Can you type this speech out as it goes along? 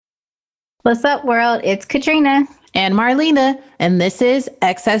What's up, world? It's Katrina, And Marlena, and this is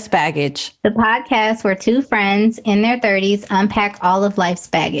Excess Baggage. the podcast where two friends in their 30s unpack all of life's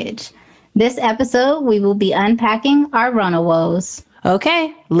baggage. This episode, we will be unpacking our Rona woes.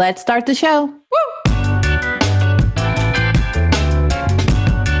 Okay, let's start the show. Woo!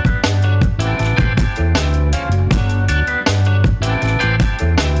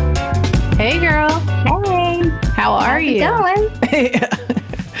 Hey, girl. Hey, How are how's you? it going?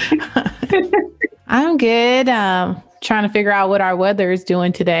 I'm good. Trying to figure out what our weather is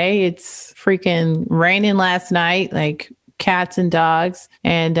doing today. It's freaking raining last night, like cats and dogs.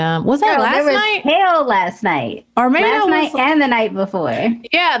 And was that Girl, last there was night? hail last night. Or maybe Last it night was, and the night before.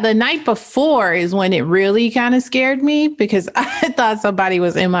 yeah, the night before is when it really kind of scared me because I thought somebody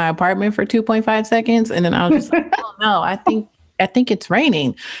was in my apartment for 2.5 seconds. And then I was just like, oh no, I think it's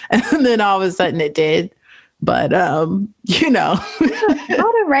raining. And then all of a sudden it did. But, How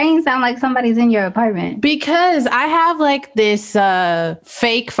the rain sound like somebody's in your apartment? because I have like this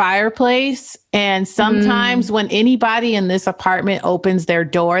fake fireplace. And sometimes when anybody in this apartment opens their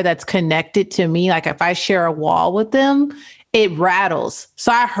door that's connected to me, like if I share a wall with them, it rattles.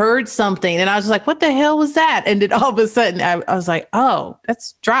 So I heard something and I was like, what the hell was that? And then all of a sudden I was like, oh,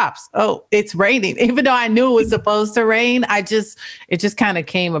 that's drops. Oh, it's raining. Even though I knew it was supposed to rain, it just kind of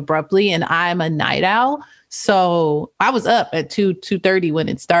came abruptly, and I'm a night owl. So I was up at 2:30 when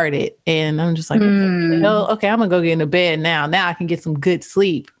it started, and I'm just like, okay, I'm gonna go get into bed now. Now I can get some good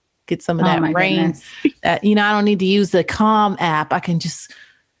sleep, get some of that rain. I don't need to use the Calm app. I can just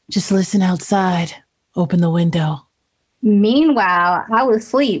listen outside, open the window. Meanwhile, I was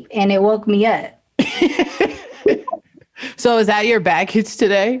asleep and it woke me up. So is that your baggage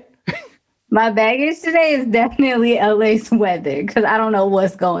today? My baggage today is definitely LA's weather because I don't know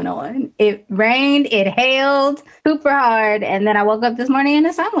what's going on. It rained, it hailed super hard, and then I woke up this morning and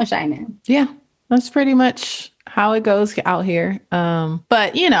the sun was shining. Yeah, that's pretty much how it goes out here.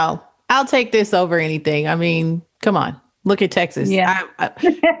 But I'll take this over anything. I mean, come on, look at Texas. Yeah.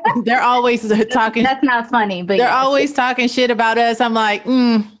 They're always talking. That's not funny, but They're always talking shit about us. I'm like,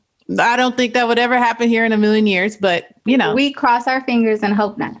 I don't think that would ever happen here in a million years, but we cross our fingers and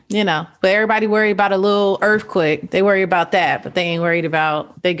hope not. But everybody worry about a little earthquake. They worry about that, but they ain't worried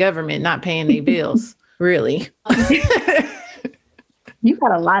about their government not paying their bills. Really. You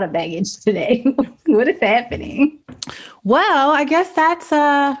got a lot of baggage today. What is happening? Well, I guess that's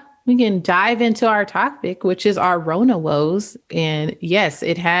we can dive into our topic, which is our Rona woes. And yes,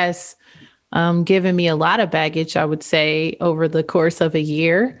 it has given me a lot of baggage, I would say, over the course of a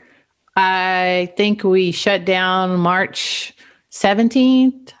year. I think we shut down March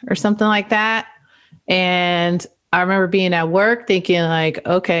 17th or something like that. And I remember being at work thinking like,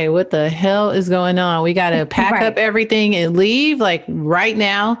 okay, what the hell is going on? We got to pack up everything and leave like right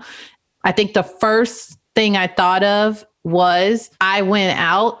now. I think the first thing I thought of was I went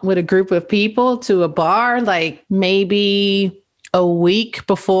out with a group of people to a bar like maybe a week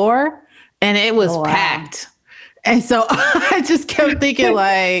before, and it was packed. And so I just kept thinking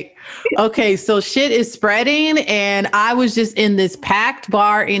like, okay, so shit is spreading. And I was just in this packed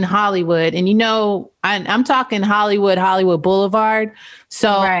bar in Hollywood. And I'm talking Hollywood Boulevard. So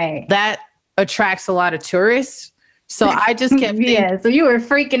that attracts a lot of tourists. So I just kept thinking. Yeah, so you were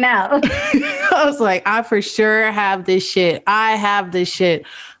freaking out. I was like, I for sure have this shit. I have this shit.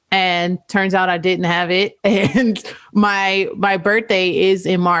 And turns out I didn't have it. And my birthday is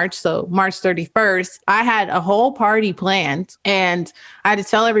in March. So March 31st, I had a whole party planned. And I had to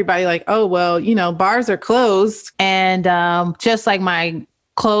tell everybody like, oh, well, bars are closed. And just like my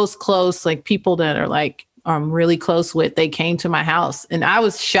close, like people that are like, I'm really close with, they came to my house. And I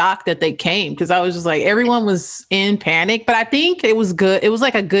was shocked that they came because I was just like, everyone was in panic. But I think it was good. It was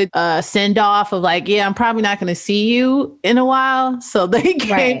like a good send off of like, yeah, I'm probably not going to see you in a while. So they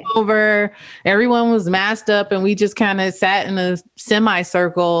came over. Everyone was masked up and we just kind of sat in a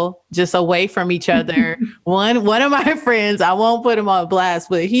semicircle just away from each other. One of my friends, I won't put him on blast,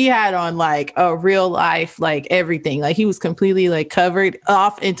 but he had on like a real life, like everything. Like he was completely like covered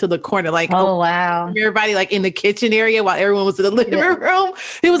off into the corner. Like, oh wow. Everybody like in the kitchen area while everyone was in the living room.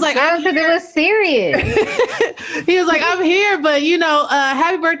 He was like, because it was serious. He was like, I'm here, but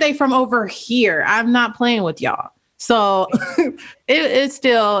happy birthday from over here. I'm not playing with y'all. So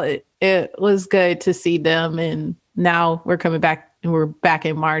it was good to see them. And now we're coming back. And we're back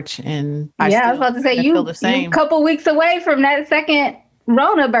in March, and I was about to say you a couple weeks away from that second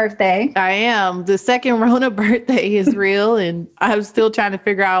Rona birthday. I am. The second Rona birthday is real, and I'm still trying to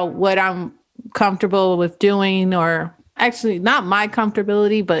figure out what I'm comfortable with doing, or actually not my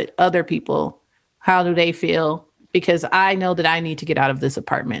comfortability, but other people. How do they feel? because I know that I need to get out of this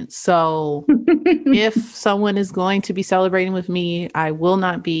apartment. So if someone is going to be celebrating with me, I will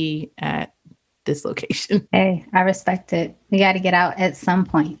not be at this location. Hey, I respect it. We got to get out at some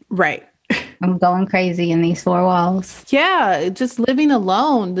point. Right. I'm going crazy in these four walls. Yeah, just living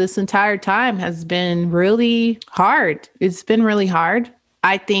alone this entire time has been really hard. It's been really hard.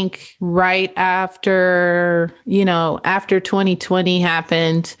 I think right after, after 2020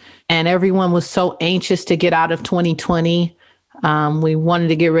 happened and everyone was so anxious to get out of 2020, we wanted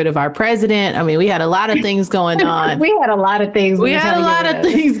to get rid of our president. I mean, we had a lot of things going on. We had a lot of things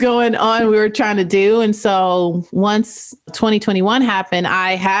going on we were trying to do. And so once 2021 happened,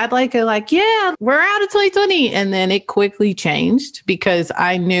 I had yeah, we're out of 2020. And then it quickly changed because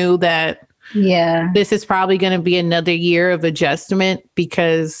I knew that this is probably going to be another year of adjustment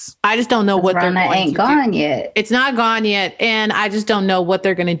because I just don't know what they're going ain't to gone do. Yet. It's not gone yet. And I just don't know what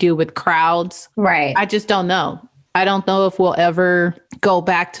they're going to do with crowds. Right. I just don't know. I don't know if we'll ever go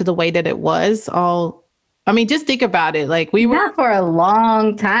back to the way that it was. Just think about it. Like we were not for a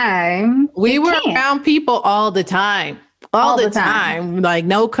long time. We were around people all the time. All the time. Like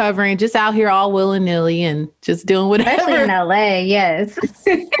no covering, just out here all willy-nilly and just doing whatever. Especially in LA, yes.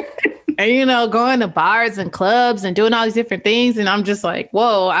 And, going to bars and clubs and doing all these different things. And I'm just like,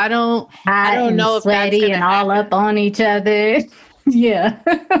 whoa, I don't know if that's sweaty and all up on each other. Yeah.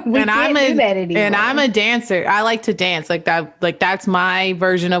 I'm a dancer. I like to dance like that. Like that's my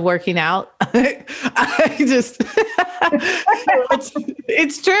version of working out. I just,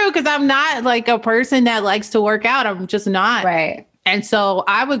 it's true. Cause I'm not like a person that likes to work out. I'm just not. Right. And so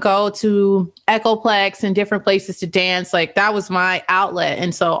I would go to Echoplex and different places to dance. Like that was my outlet.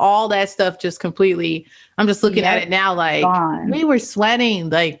 And so all that stuff just completely, I'm just looking at it now. Like we were sweating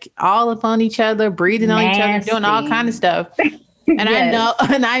like all up on each other, breathing on each other, doing all kind of stuff. And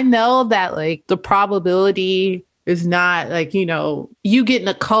I know that like the probability is not like, you getting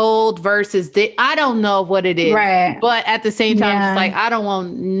a cold versus I don't know what it is. Right. But at the same time, it's like, I don't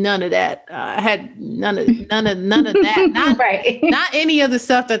want none of that. I had none of that. Not, not any of the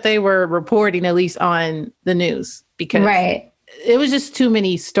stuff that they were reporting, at least on the news, because it was just too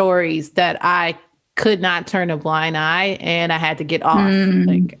many stories that I could not turn a blind eye and I had to get off.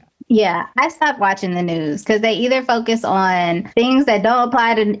 Yeah, I stopped watching the news because they either focus on things that don't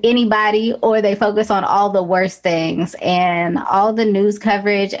apply to anybody or they focus on all the worst things and all the news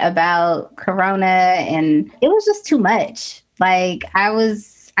coverage about Corona. And it was just too much. Like I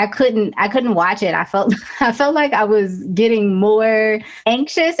couldn't watch it. I felt like I was getting more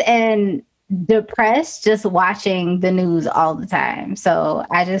anxious and depressed just watching the news all the time. So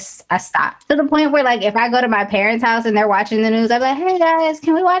I stopped to the point where like if I go to my parents' house and they're watching the news, I'm like, hey guys,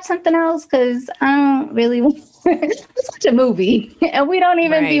 can we watch something else? Because I don't really want let's watch a movie. And we don't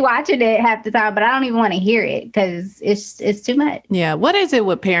even be watching it half the time, but I don't even want to hear it because it's too much. Yeah. What is it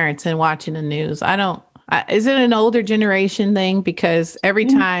with parents and watching the news? Is it an older generation thing? Because every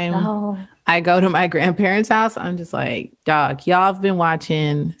time I go to my grandparents' house, I'm just like, dog, y'all have been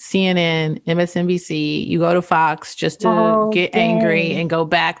watching CNN, MSNBC. You go to Fox just to get angry and go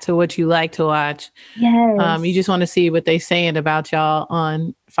back to what you like to watch. Yes. You just want to see what they saying about y'all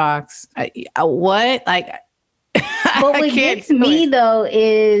on Fox. What? Like, but what gets me though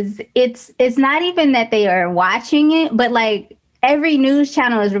is it's not even that they are watching it, but like every news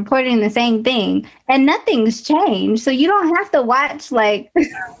channel is reporting the same thing and nothing's changed. So you don't have to watch like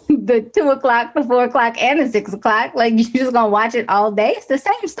the 2 o'clock, the 4 o'clock and the 6 o'clock. Like you're just going to watch it all day. It's the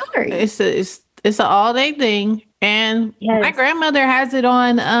same story. It's an all day thing. And my grandmother has it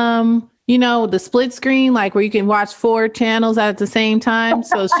on, the split screen, like where you can watch 4 channels at the same time.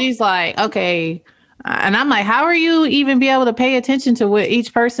 So she's like, okay. And I'm like, how are you even be able to pay attention to what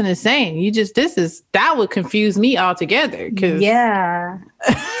each person is saying? That would confuse me altogether. Cause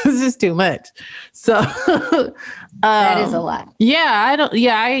it's just too much. So that is a lot.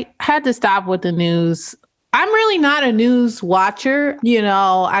 I had to stop with the news. I'm really not a news watcher.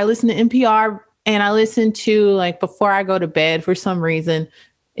 I listen to NPR and I listen to like before I go to bed for some reason.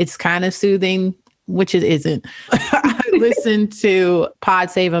 It's kind of soothing, which it isn't. I listen to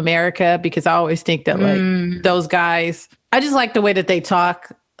Pod Save America because I always think that like those guys, I just like the way that they talk.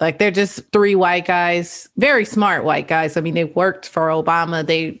 Like they're just 3 white guys, very smart white guys. I mean, they worked for Obama.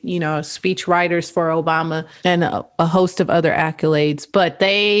 They, speech writers for Obama and a host of other accolades. But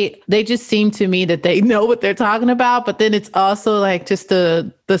they just seem to me that they know what they're talking about. But then it's also like just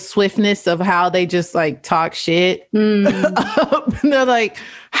the swiftness of how they just like talk shit. They're like,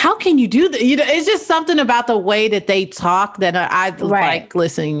 how can you do that? It's just something about the way that they talk that I like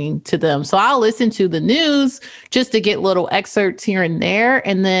listening to them. So I'll listen to the news just to get little excerpts here and there.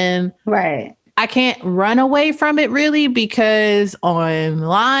 And then I I can't run away from it really, because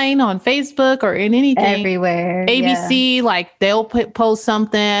online, on Facebook or in anything, everywhere. ABC, like they'll post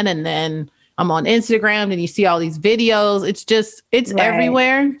something, and then I'm on Instagram and you see all these videos. It's Right.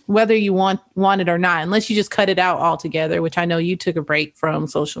 everywhere, whether you want it or not, unless you just cut it out altogether, which I know you took a break from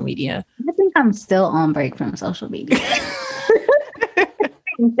social media. I think I'm still on break from social media. I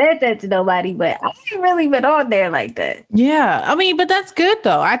haven't said that to nobody, but I ain't really been on there like that. Yeah. I mean, but that's good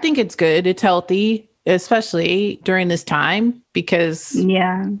though. I think it's good. It's healthy, especially during this time, because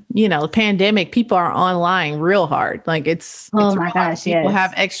Yeah. the pandemic, people are online real hard. Like it's Oh it's my real hard. gosh, People yes.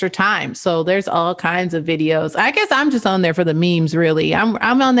 have extra time. So there's all kinds of videos. I guess I'm just on there for the memes, really. I'm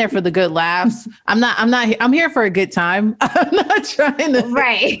on there for the good laughs. I'm here for a good time. I'm not trying to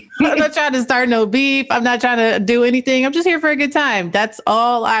Right. I'm not trying to start no beef. I'm not trying to do anything. I'm just here for a good time. That's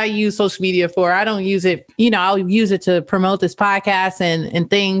all I use social media for. I don't use it, I'll use it to promote this podcast and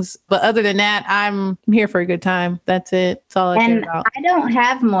things. But other than that, I'm here for a good time. That's it. That's all I care And about. I don't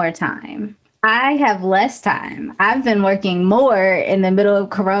have more time. I have less time. I've been working more in the middle of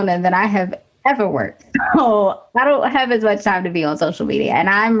Corona than I have ever worked. So I don't have as much time to be on social media. And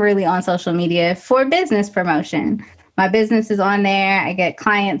I'm really on social media for business promotion. My business is on there. I get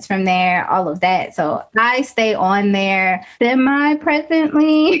clients from there, all of that. So I stay on there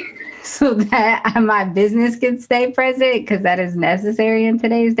semi-presently so that my business can stay present, because that is necessary in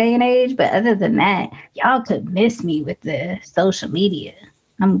today's day and age. But other than that, y'all could miss me with the social media.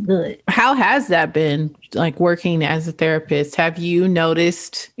 I'm good. How has that been, like working as a therapist? Have you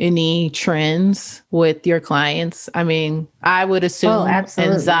noticed any trends with your clients? I mean, I would assume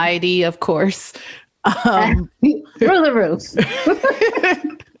absolutely. anxiety, of course. Through the roof.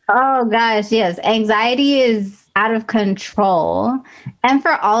 Oh gosh, yes. Anxiety is out of control. And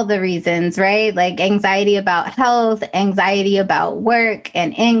for all the reasons, right? Like anxiety about health, anxiety about work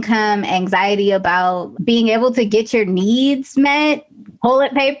and income, anxiety about being able to get your needs met,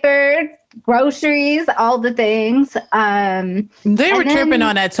 toilet paper, groceries, all the things. They were tripping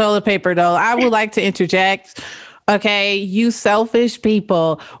on that toilet paper, though. I would like to interject. Okay, you selfish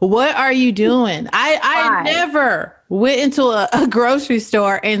people. What are you doing? I never went into a grocery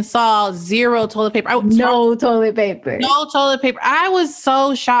store and saw zero toilet paper. No toilet paper. No toilet paper. I was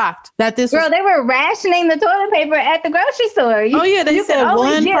so shocked that this Girl, they were rationing the toilet paper at the grocery store. They said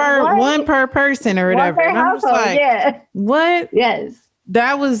one per person or whatever. One per And I'm just household, like, yeah. what? Yes.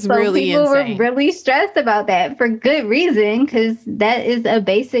 That was So really people insane. were really stressed about that for good reason, because that is a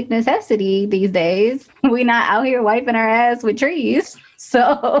basic necessity these days. We're not out here wiping our ass with trees.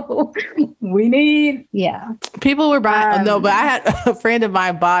 So we need, People were buying, no, but I had a friend of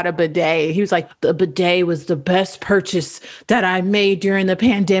mine bought a bidet. He was like, the bidet was the best purchase that I made during the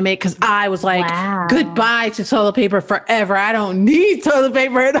pandemic, because I was like, Wow. goodbye to toilet paper forever. I don't need toilet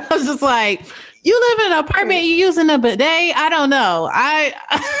paper. And I was just like, you live in an apartment, you using a bidet? I don't know. I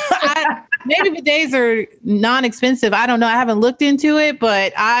maybe bidets are non-expensive. I don't know. I haven't looked into it,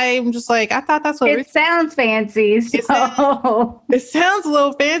 but I'm just like, I thought that's what it sounds fancy. So. it sounds a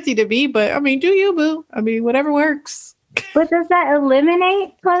little fancy to me, but I mean, do you, boo? I mean, whatever works. But does that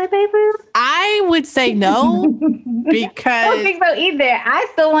eliminate toilet paper? I would say no, because I don't think so either. I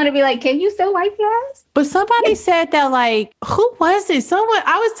still want to be like, can you still wipe your ass? but somebody said that, like, who was it?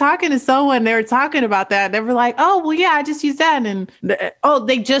 I was talking to someone, they were talking about that. They were like, oh, well, yeah, I just used that. And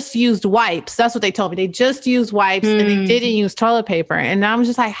they just used wipes. That's what they told me. They just used wipes and they didn't use toilet paper. And I was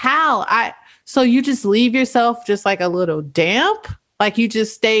just like, how? So you just leave yourself just like a little damp? Like you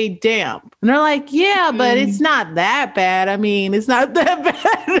just stay damp. And they're like, yeah, but it's not that bad. I mean, it's not that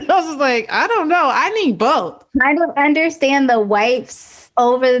bad. And I was just like, I don't know. I need both. I don't understand the wipes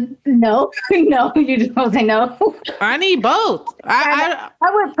over. No, you don't say no. I need both. I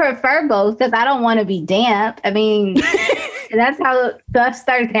would prefer both, because I don't want to be damp. I mean, that's how stuff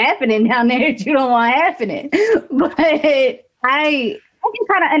starts happening down there that you don't want happening. But I can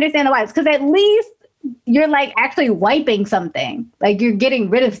kind of understand the wipes, because at least you're like actually wiping something. Like you're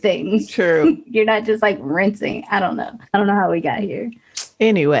getting rid of things. True. You're not just like rinsing. I don't know how we got here.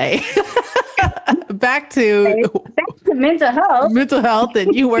 Anyway, back to mental health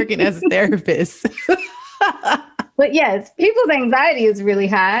and you working as a therapist. But yes, people's anxiety is really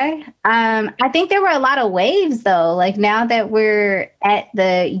high. I think there were a lot of waves, though. Like now that we're at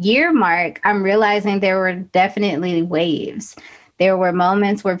the year mark, I'm realizing there were definitely waves. There were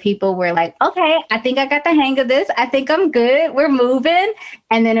moments where people were like, okay, I think I got the hang of this. I think I'm good. We're moving.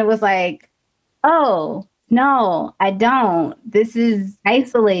 And then it was like, oh, No, I don't. This is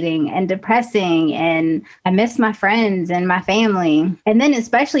isolating and depressing, and I miss my friends and my family. And then,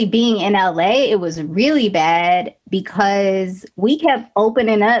 especially being in LA, it was really bad because we kept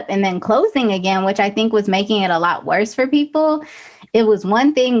opening up and then closing again, which I think was making it a lot worse for people. It was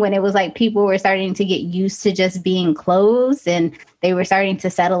one thing when it was like people were starting to get used to just being closed and they were starting to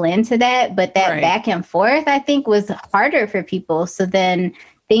settle into that. But that back and forth, I think, was harder for people. So then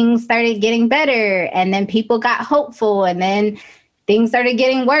things started getting better, and then people got hopeful, and then things started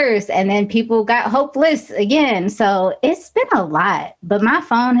getting worse, and then people got hopeless again. So it's been a lot, but my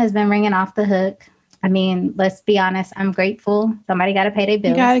phone has been ringing off the hook. I mean, let's be honest, I'm grateful. Somebody got to pay their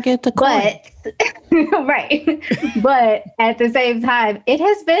bills. You got to get the coin. But, right. But at the same time, it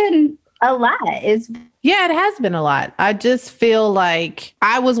has been a lot. Yeah, it has been a lot. I just feel like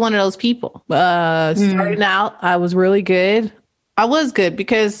I was one of those people. Starting out, I was really good. I was good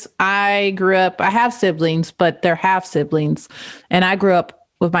because I grew up, I have siblings, but they're half siblings. And I grew up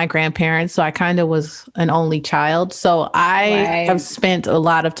with my grandparents. So I kind of was an only child. So I have spent a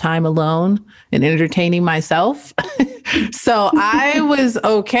lot of time alone and entertaining myself. So I was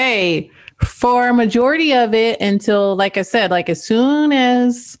okay for a majority of it until, like I said, like as soon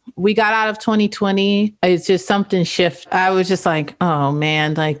as we got out of 2020, it's just something shift. I was just like, oh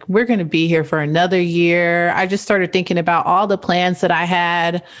man, like we're going to be here for another year. I just started thinking about all the plans that I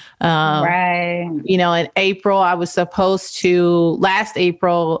had. You know, in April, I was supposed to, last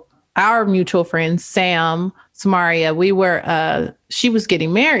April, our mutual friend, Sam Samaria, she was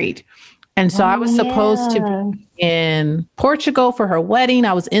getting married. And so I was supposed to be in Portugal for her wedding.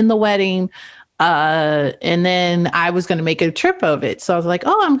 I was in the wedding. And then I was going to make a trip of it. So I was like,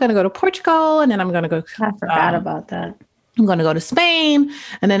 oh, I'm going to go to Portugal. And then I'm going to go. I forgot about that. I'm going to go to Spain.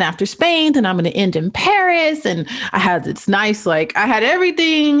 And then after Spain, then I'm going to end in Paris. And I had this nice, like, I had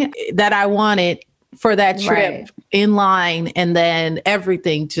everything that I wanted for that trip in line. And then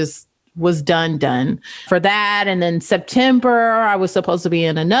everything just was done for that. And then September, I was supposed to be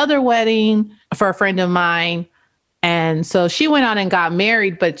in another wedding for a friend of mine. And so she went on and got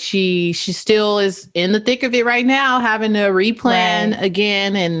married, but she still is in the thick of it right now, having to replan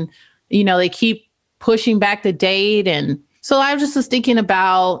again. And, you know, they keep pushing back the date. And so I just was thinking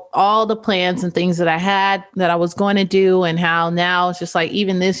about all the plans and things that I had that I was going to do, and how now it's just like,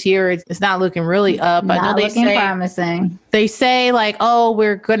 even this year, it's not looking really up. Not I know looking promising. They say like, oh,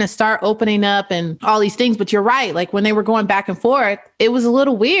 we're going to start opening up and all these things. But you're right. Like when they were going back and forth, it was a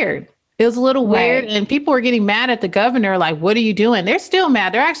little weird. It was a little weird, and people were getting mad at the governor. Like, what are you doing? They're still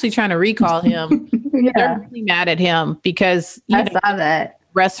mad. They're actually trying to recall him. They're really mad at him because I saw that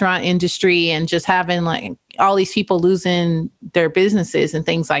restaurant industry and just having like all these people losing their businesses and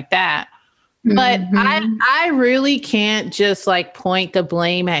things like that. But I really can't just like point the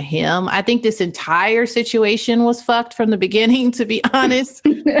blame at him. I think this entire situation was fucked from the beginning, to be honest.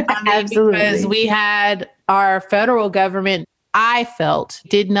 Absolutely. Because we had our federal government, I felt,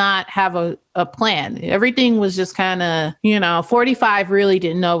 did not have a plan. Everything was just kind of, 45 really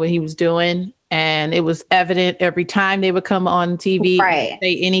didn't know what he was doing. And it was evident every time they would come on TV,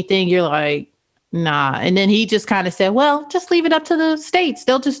 say anything, you're like, nah. And then he just kind of said, well, just leave it up to the states.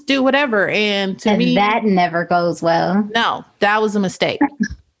 They'll just do whatever. And to me, that never goes well. No, that was a mistake.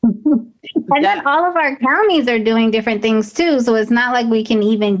 And then all of our counties are doing different things too. So it's not like we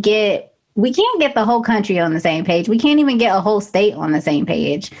can't get the whole country on the same page. We can't even get a whole state on the same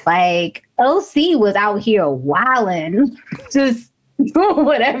page. Like OC was out here wilding, just doing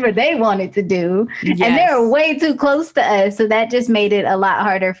whatever they wanted to do. Yes. And they were way too close to us. So that just made it a lot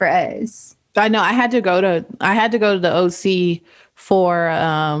harder for us. I know I had to go to the OC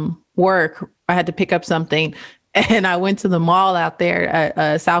for work. I had to pick up something, and I went to the mall out there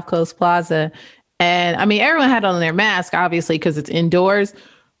at South Coast Plaza. And I mean, everyone had on their mask, obviously, because it's indoors.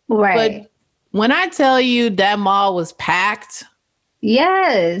 Right. But when I tell you that mall was packed,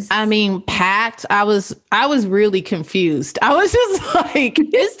 yes, I mean packed, I was really confused. I was just like,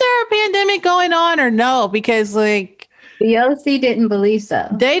 is there a pandemic going on or no? Because like the OC didn't believe so.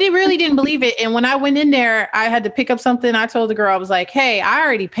 They really didn't believe it. And when I went in there, I had to pick up something. I told the girl, I was like, hey, I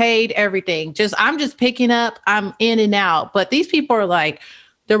already paid everything. I'm just picking up. I'm in and out. But these people are like,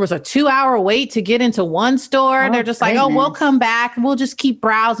 there was a 2-hour wait to get into one store. They're just like, oh, we'll come back. We'll just keep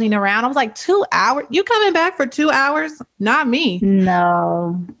browsing around. I was like, 2 hours? You coming back for 2 hours? Not me.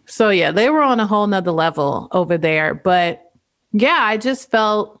 No. So yeah, they were on a whole nother level over there. But yeah, I just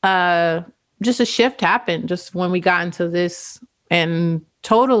felt just a shift happened just when we got into this and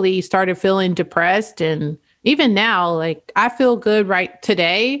totally started feeling depressed. And even now, like I feel good right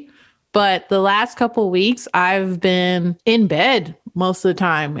today. But the last couple of weeks, I've been in bed most of the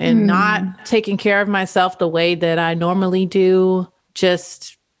time and not taking care of myself the way that I normally do.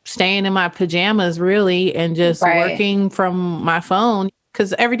 Just staying in my pajamas really and just working from my phone,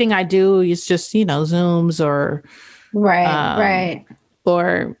 because everything I do is just, Zooms or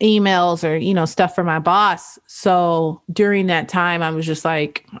or emails or, stuff for my boss. So during that time, I was just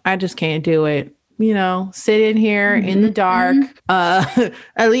like, I just can't do it. Sit in here in the dark.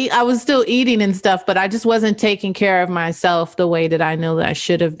 At least I was still eating and stuff, but I just wasn't taking care of myself the way that I know that I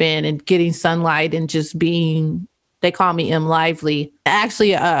should have been, and getting sunlight and just being, they call me M Lively.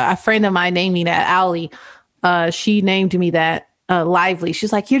 Actually, a friend of mine named me that, Allie. She named me that, Lively.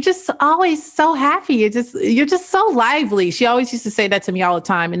 She's like, you're just always so happy. You're just so lively. She always used to say that to me all the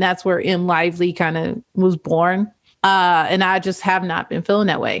time. And that's where M Lively kind of was born. And I just have not been feeling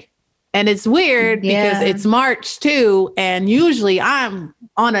that way. And it's weird because it's March too. And usually I'm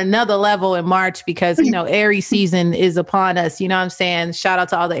on another level in March because, Aries season is upon us. You know what I'm saying? Shout out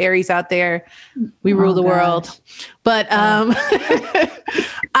to all the Aries out there. We rule the world. But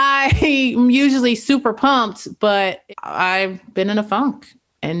I'm usually super pumped, but I've been in a funk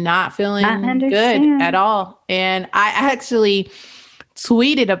and not feeling good at all. And I actually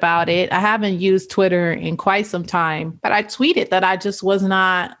tweeted about it. I haven't used Twitter in quite some time, but I tweeted that I just was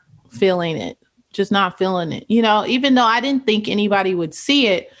not feeling it, just not feeling it, even though I didn't think anybody would see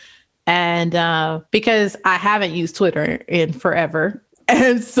it. And because I haven't used Twitter in forever.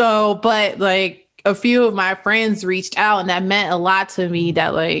 And so, but like a few of my friends reached out, and that meant a lot to me,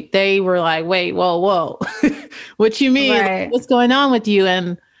 that like, they were like, wait, whoa, what you mean? Right. Like, what's going on with you?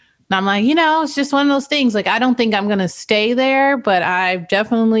 And I'm like, it's just one of those things. Like, I don't think I'm going to stay there, but I've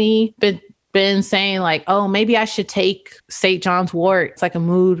definitely been saying like, oh, maybe I should take St. John's wort. It's like a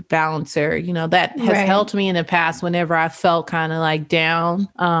mood balancer, that has helped me in the past whenever I felt kind of like down,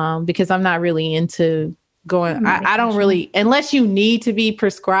 because I'm not really into going, I don't really, unless you need to be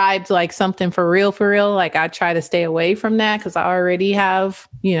prescribed like something for real, like I try to stay away from that, because I already have,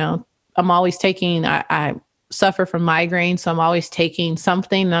 I'm always taking, I suffer from migraine. So I'm always taking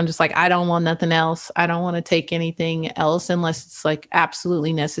something, and I'm just like, I don't want nothing else. I don't want to take anything else unless it's like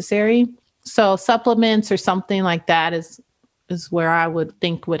absolutely necessary. So supplements or something like that is where I would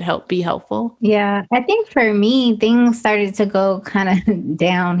think would be helpful. Yeah, I think for me, things started to go kind of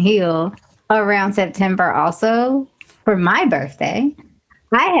downhill around September also. For my birthday,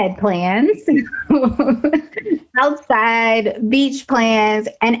 I had plans, outside beach plans,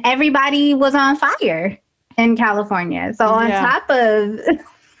 and everybody was on fire in California. So on top of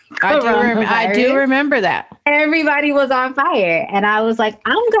I do remember that. Everybody was on fire. And I was like,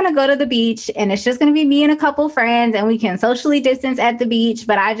 I'm going to go to the beach, and it's just going to be me and a couple friends, and we can socially distance at the beach,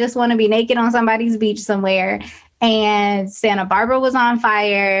 but I just want to be naked on somebody's beach somewhere. And Santa Barbara was on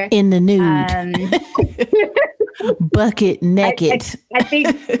fire. In the nude. Bucket naked. I think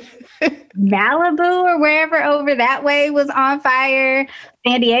Malibu or wherever over that way was on fire.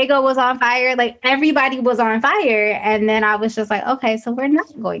 San Diego was on fire. Like, everybody was on fire. And then I was just like, okay, so we're not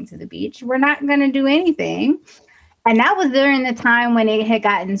going to the beach. We're not going to do anything. And that was during the time when it had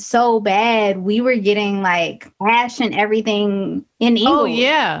gotten so bad. We were getting like ash and everything in Inglewood. Oh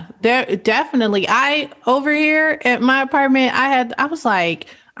yeah, definitely. Over here at my apartment, I was like,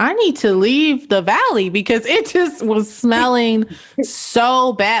 I need to leave the valley because it just was smelling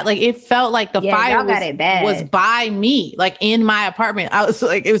so bad. Like, it felt like the fire was by me, like in my apartment. I was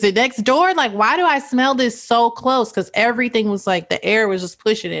like, it was next door. Like, why do I smell this so close? Because everything was like, the air was just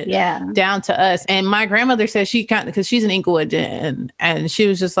pushing it down to us. And my grandmother said because she's in Inglewood, and she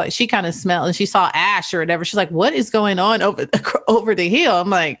was just like, she kind of smelled, and she saw ash or whatever. She's like, what is going on over the hill? I'm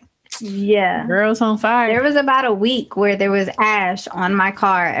like, yeah, girls on fire. There was about a week where there was ash on my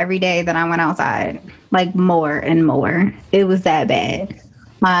car every day that I went outside, like more and more. It was that bad.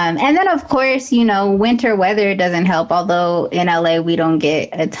 And then, of course, winter weather doesn't help. Although in LA, we don't get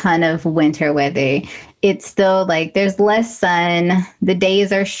a ton of winter weather. It's still like there's less sun. The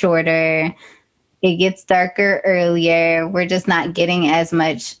days are shorter. It gets darker earlier. We're just not getting as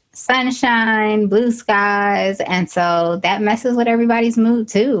much sunshine, blue skies. And so that messes with everybody's mood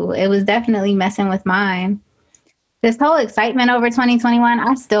too. It was definitely messing with mine. This whole excitement over 2021,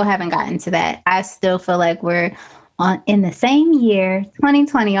 I still haven't gotten to that. I still feel like we're in the same year,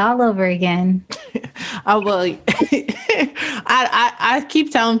 2020 all over again. I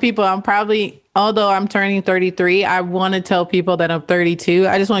keep telling people although I'm turning 33, I want to tell people that I'm 32.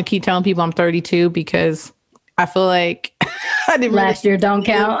 I just want to keep telling people I'm 32 because I feel like I didn't Last year don't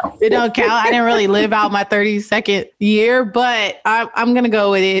count. It don't count. I didn't really live out my 32nd year, but I'm going to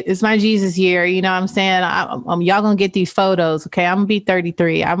go with it. It's my Jesus year. You know what I'm saying? Y'all going to get these photos. Okay. I'm going to be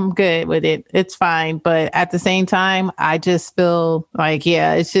 33. I'm good with it. It's fine. But at the same time, I just feel like,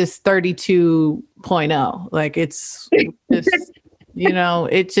 yeah, it's just 32.0. Like it's just, you know,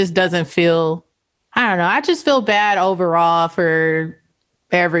 it just doesn't feel, I don't know. I just feel bad overall for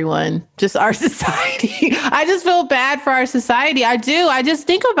everyone, just our society. I just feel bad for our society. I do. I just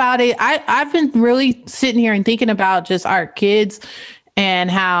think about it. I've been really sitting here and thinking about just our kids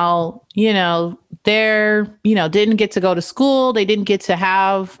and how, you know, they're, you know, didn't get to go to school. They didn't get to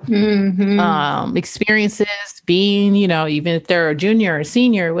have experiences being, you know, even if they're a junior or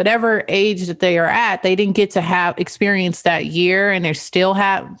senior, whatever age that they are at, they didn't get to have experience that year. And they're still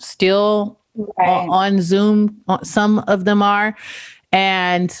on Zoom. Some of them are.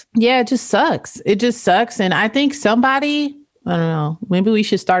 And yeah, it just sucks. It just sucks. And I think somebody, I don't know, maybe we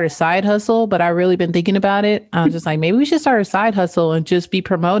should start a side hustle, but I really been thinking about it. I was just like, maybe we should start a side hustle and just be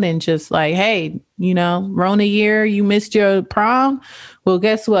promoting just like, hey, you know, Rona year, you missed your prom. Well,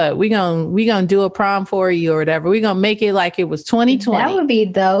 guess what? We gonna do a prom for you or whatever. We're going to make it like it was 2020. That would be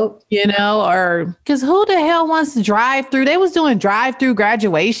dope. You know, or because who the hell wants to drive through? They was doing drive-through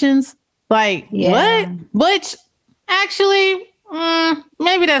graduations. Like, what? Which actually...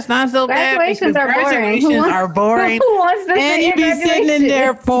 maybe that's not so bad. Graduations are boring. Who wants to and you be sitting in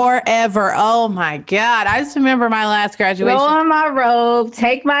there forever. Oh my God. I just remember my last graduation. Throw on my robe,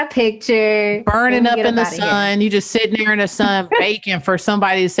 take my picture. Burning up in the sun. You just sitting there in the sun baking for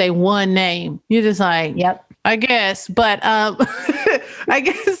somebody to say one name. You're just like, yep. I guess. But I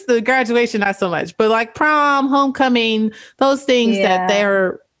guess the graduation, not so much. But like prom, homecoming, those things that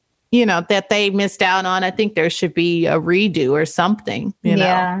they're, you know, that they missed out on. I think there should be a redo or something, you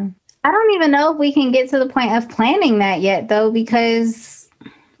know? I don't even know if we can get to the point of planning that yet, though, because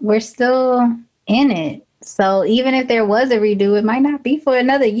we're still in it. So even if there was a redo, it might not be for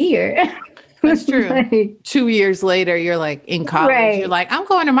another year. That's true. Like, 2 years later, you're like in college. Right. You're like, I'm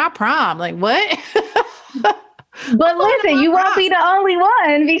going to my prom. Like, what? But listen, you won't be the only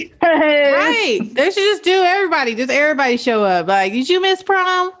one because... Right. They should just do everybody. Just everybody show up. Like, did you miss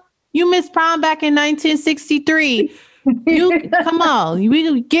prom? You missed prom back in 1963. You come on.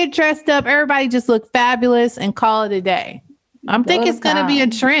 We get dressed up. Everybody just look fabulous and call it a day. I'm thinking it's going to be a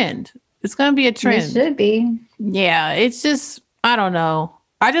trend. It's going to be a trend. It should be. Yeah. It's just, I don't know.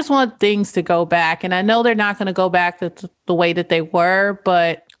 I just want things to go back. And I know they're not going to go back to the way that they were,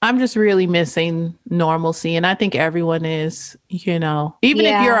 but I'm just really missing normalcy. And I think everyone is, you know, even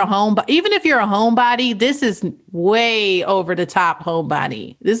if you're a homebody, this is way over the top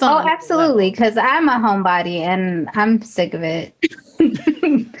homebody. Absolutely. Because I'm a homebody and I'm sick of it.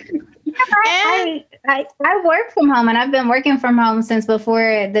 I work from home and I've been working from home since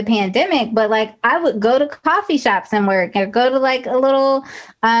before the pandemic, but like I would go to coffee shops and work or go to like a little,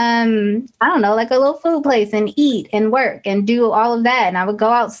 I don't know, like a little food place and eat and work and do all of that. And I would go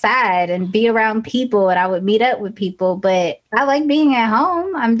outside and be around people and I would meet up with people, but I like being at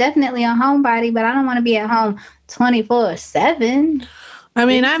home. I'm definitely a homebody, but I don't want to be at home 24/7. I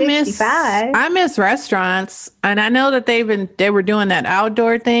mean, I miss restaurants, and I know that they were doing that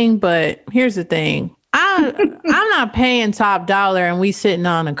outdoor thing, but here's the thing. I'm not paying top dollar and we sitting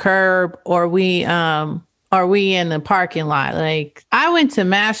on a curb or we in the parking lot. Like I went to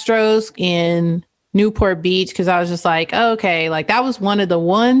Mastro's in Newport Beach because I was just like, okay, like that was one of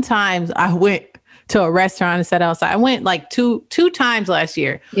the times I went to a restaurant and sat outside. I went like two times last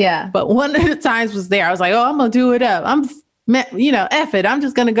year. Yeah. But one of the times was there. I was like, oh, I'm going to do it up. You know, F it. I'm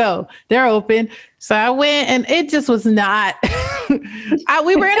just going to go. They're open. So I went and it just was not,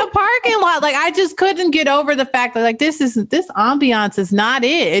 we were in a parking lot. Like I just couldn't get over the fact that like, this ambiance is not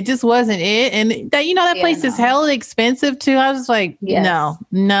it. It just wasn't it. And that, you know, that place is hella expensive too. I was like, no,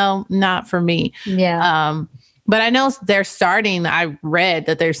 not for me. Yeah. But I know I read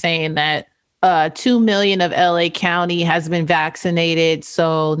that they're saying that 2 million of LA County has been vaccinated.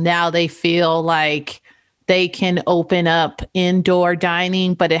 So now they feel like they can open up indoor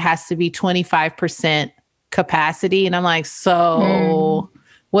dining, but it has to be 25% capacity. And I'm like, so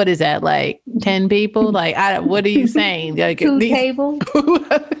what is that? Like 10 people? Like, what are you saying? Like, 2 tables?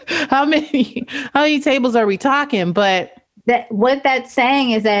 How many tables are we talking? But what that's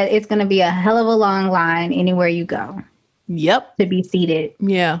saying is that it's going to be a hell of a long line anywhere you go. Yep. To be seated.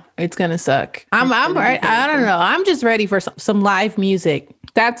 Yeah, it's going to suck. I don't know. I'm just ready for some live music.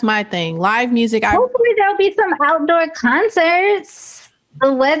 That's my thing. Live music. Hopefully there'll be some outdoor concerts.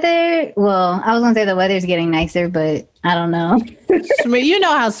 The weather, well, I was gonna say the weather's getting nicer, but I don't know. I mean, you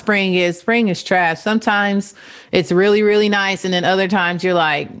know how spring is. Spring is trash. Sometimes it's really, really nice. And then other times you're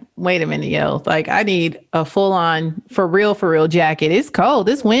like, wait a minute, yo, like I need a full on for real jacket. It's cold.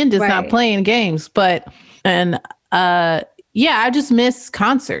 This wind is not Right. playing games. And yeah, I just miss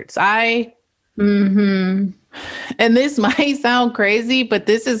concerts. Mm-hmm. And this might sound crazy, but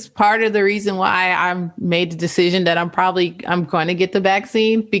this is part of the reason why I'm made the decision that I'm going to get the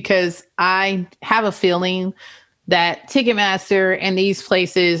vaccine, because I have a feeling that Ticketmaster and these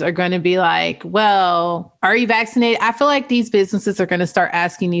places are going to be like, well, are you vaccinated? I feel like these businesses are going to start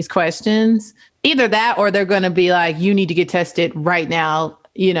asking these questions. Either that, or they're going to be like, you need to get tested right now,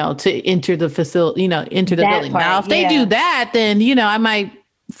 to enter the facility, enter the That building. Now, part, if they do that, then, I might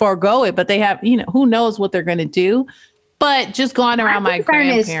forego it, but they have, who knows what they're going to do. But just going around my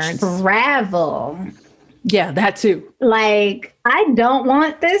grandparents. Travel. Yeah, that too. Like, I don't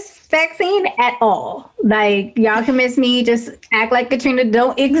want this vaccine at all. Like, y'all convince me, just act like Katrina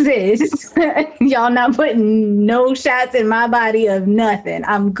don't exist. Y'all not putting no shots in my body of nothing.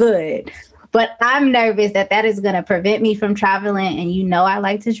 I'm good. But I'm nervous that is going to prevent me from traveling. And I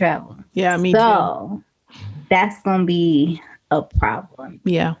like to travel. Yeah, me too. So that's going to be a problem.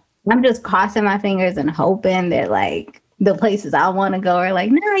 Yeah. I'm just crossing my fingers and hoping that like the places I want to go are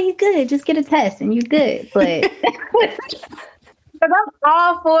like, no, you're good. Just get a test and you're good. But I'm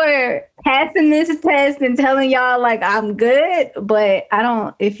all for passing this test and telling y'all like I'm good. But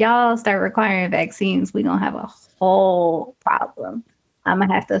if y'all start requiring vaccines, we're going to have a whole problem. I'm going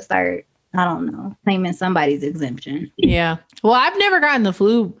to have to start, I don't know, claiming somebody's exemption. Yeah. Well, I've never gotten the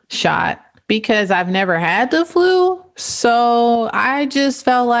flu shot because I've never had the flu. So I just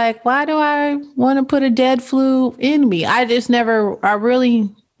felt like, why do I want to put a dead flu in me? I really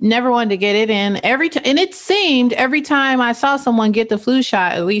never wanted to get it in. And it seemed every time I saw someone get the flu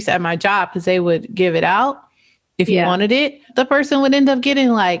shot, at least at my job, because they would give it out if you wanted it, the person would end up getting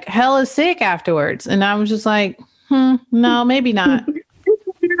like hella sick afterwards. And I was just like, no, maybe not.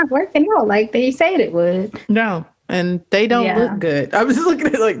 It's not working out like they said it would. No. And they don't look good. I was just looking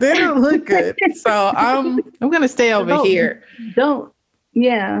at it like, they don't look good. So I'm going to stay over here.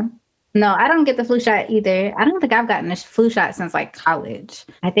 Yeah. No, I don't get the flu shot either. I don't think I've gotten a flu shot since like college.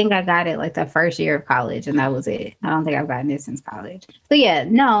 I think I got it like the first year of college and that was it. I don't think I've gotten it since college. So yeah,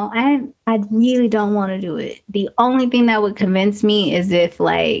 no, I really don't want to do it. The only thing that would convince me is if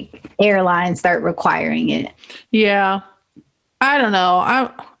like airlines start requiring it. Yeah. I don't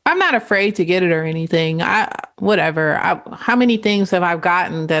know. I'm not afraid to get it or anything. How many things have I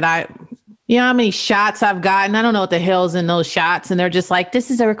gotten that how many shots I've gotten? I don't know what the hell's in those shots. And they're just like, this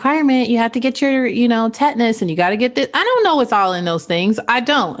is a requirement. You have to get your, tetanus and you got to get this. I don't know what's all in those things. I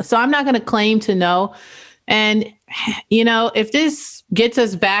don't. So I'm not going to claim to know. And, if this gets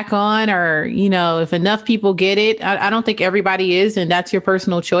us back on or, if enough people get it, I don't think everybody is. And that's your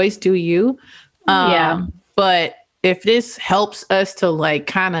personal choice. Do you? Yeah. But if this helps us to like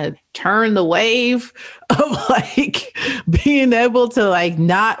kind of turn the wave of like being able to like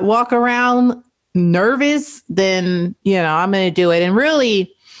not walk around nervous, then, I'm going to do it. And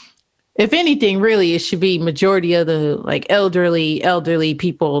really, if anything, really, it should be majority of the like elderly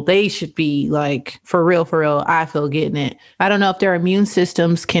people. They should be like, for real, I feel getting it. I don't know if their immune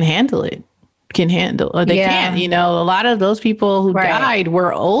systems can handle it. Or they can't, a lot of those people who died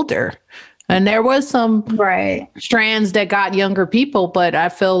were older. And there was some strands that got younger people, but I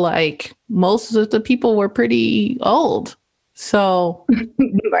feel like most of the people were pretty old. So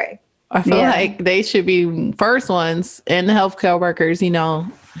I feel like they should be first ones, and the healthcare workers,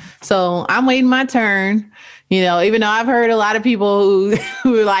 So I'm waiting my turn, even though I've heard a lot of people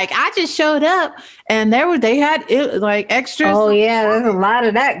who were like, I just showed up and they had it like extras. Oh yeah, there's a lot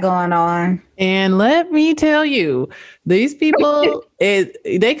of that going on. And let me tell you, these people,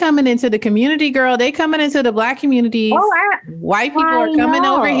 they coming into the community, girl. They coming into the Black community. White people are coming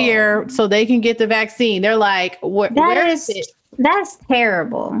over here so they can get the vaccine. They're like, where is it? That's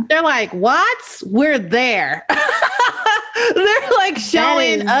terrible. They're like, what? We're there. They're like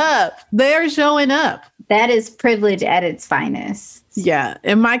showing up. They're showing up. That is privilege at its finest. Yeah.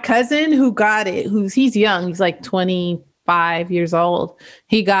 And my cousin who got it, he's young, he's like 25 years old.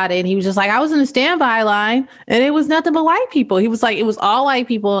 He got it. And he was just like, I was in the standby line and it was nothing but white people. He was like, it was all white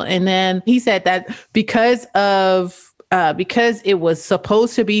people. And then he said that because it was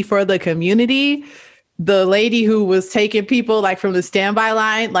supposed to be for the community, the lady who was taking people like from the standby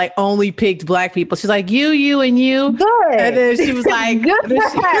line, like only picked Black people. She's like, you, and you. Good. And then she was like,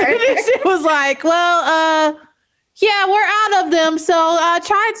 she was like, well, yeah, we're out of them. So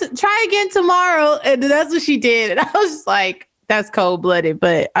try again tomorrow. And that's what she did. And I was just like, that's cold blooded,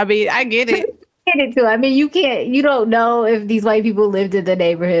 but I mean, I get it. Get it too. I mean, you don't know if these white people lived in the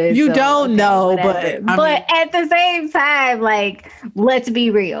neighborhood. You so, don't know, whatever. but But at the same time, like, let's be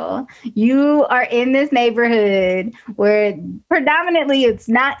real. You are in this neighborhood where predominantly it's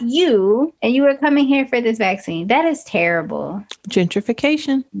not you, and you are coming here for this vaccine. That is terrible.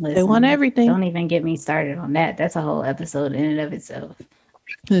 Gentrification. Listen, they want everything. Don't even get me started on that. That's a whole episode in and of itself.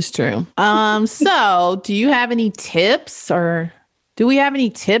 That's true. So do you have any tips, or do we have any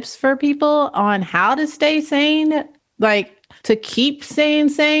tips for people on how to stay sane? Like, to keep staying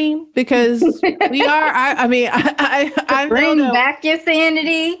sane? Because we are, I bring back your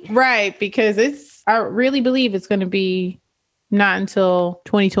sanity. Right. Because I really believe it's going to be not until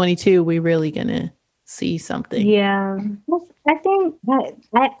 2022 we're really going to see something. Yeah. I think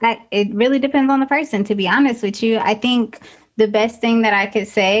that it really depends on the person, to be honest with you. I think the best thing that I could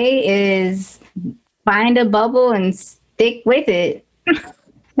say is find a bubble and stick with it.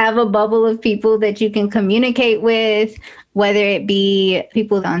 Have a bubble of people that you can communicate with, whether it be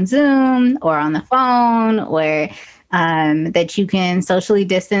people on Zoom or on the phone, or that you can socially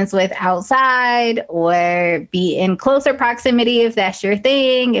distance with outside, or be in closer proximity if that's your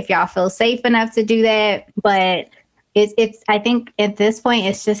thing, if y'all feel safe enough to do that. But it's I think at this point,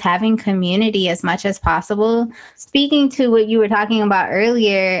 it's just having community as much as possible. Speaking to what you were talking about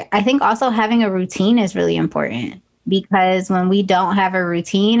earlier, I think also having a routine is really important. Because when we don't have a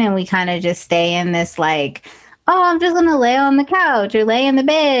routine and we kind of just stay in this like, oh, I'm just going to lay on the couch or lay in the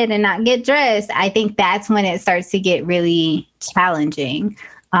bed and not get dressed, I think that's when it starts to get really challenging.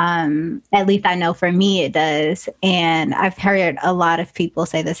 At least I know for me it does. And I've heard a lot of people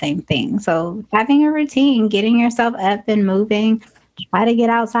say the same thing. So having a routine, getting yourself up and moving, try to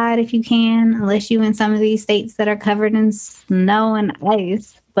get outside if you can, unless you're in some of these states that are covered in snow and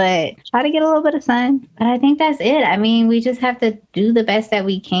ice. But try to get a little bit of sun. But I think that's it. I mean, we just have to do the best that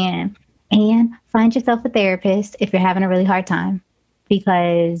we can, and find yourself a therapist if you're having a really hard time.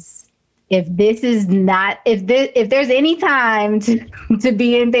 Because if there's any time to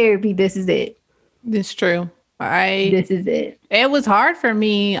be in therapy, this is it. It's true. This is it. It was hard for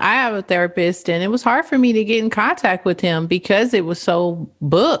me. I have a therapist, and it was hard for me to get in contact with him because it was so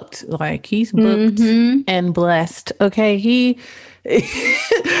booked. Like, he's booked and blessed. Okay.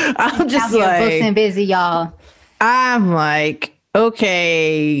 I'm just like, booked and busy, y'all. I'm like,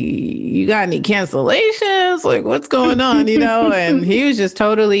 okay, you got any cancellations? Like, what's going on? And he was just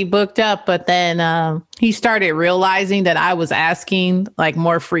totally booked up. But then he started realizing that I was asking like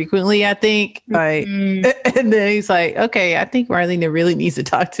more frequently, I think. Like, and then he's like, okay, I think Marlena really needs to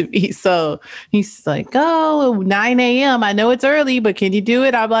talk to me. So he's like, oh, 9 a.m. I know it's early, but can you do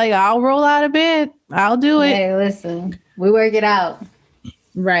it? I'm like, I'll roll out of bed. I'll do it. Hey, listen, we work it out.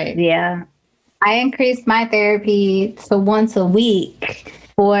 Right. Yeah. I increased my therapy to once a week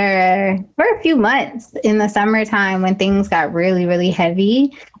for a few months in the summertime when things got really, really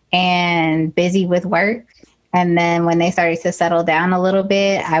heavy and busy with work. And then when they started to settle down a little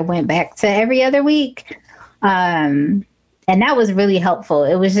bit, I went back to every other week. And that was really helpful.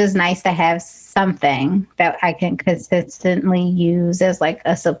 It was just nice to have something that I can consistently use as like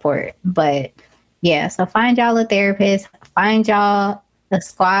a support. But yeah, so find y'all a therapist, find y'all a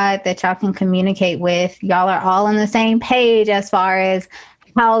squad that y'all can communicate with. Y'all are all on the same page as far as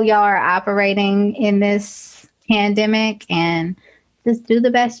how y'all are operating in this pandemic, and just do the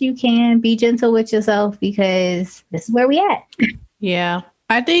best you can. Be gentle with yourself, because this is where we at. Yeah.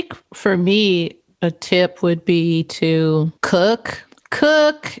 I think for me, a tip would be to cook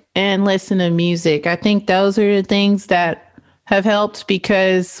and listen to music. I think those are the things that have helped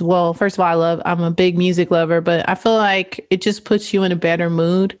because, well, first of all, I'm a big music lover, but I feel like it just puts you in a better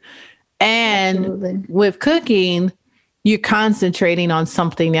mood. And Absolutely. With cooking, you're concentrating on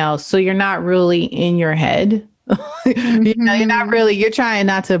something else. So you're not really in your head. You're not really, you're trying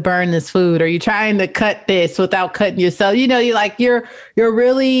not to burn this food, or you're trying to cut this without cutting yourself. You're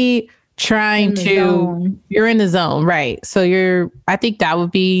really trying to, you're in the zone. Right. So I think that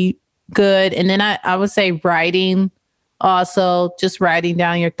would be good. And then I would say writing. Also, just writing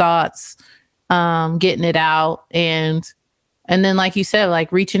down your thoughts, getting it out. And then, like you said,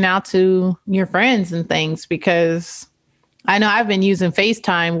 like reaching out to your friends and things, because I know I've been using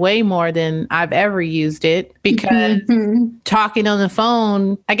FaceTime way more than I've ever used it, because talking on the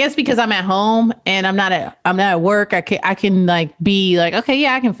phone, I guess because I'm at home and I'm not at work, I can like be like, okay,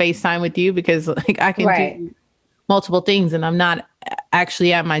 yeah, I can FaceTime with you because like I can do multiple things and I'm not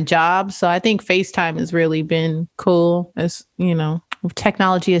actually at my job. So I think FaceTime has really been cool, as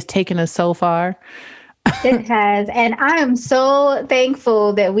technology has taken us so far. It has. And I am so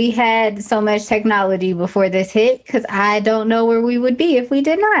thankful that we had so much technology before this hit, because I don't know where we would be if we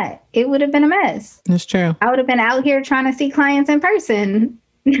did not. It would have been a mess. That's true. I would have been out here trying to see clients in person,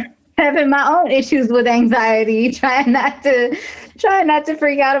 having my own issues with anxiety, trying not to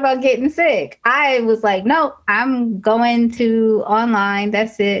freak out about getting sick. I was like, no, I'm going to online.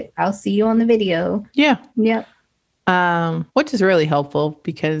 That's it. I'll see you on the video. Yeah. Yep. Which is really helpful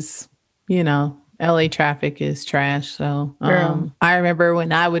because, LA traffic is trash. So I remember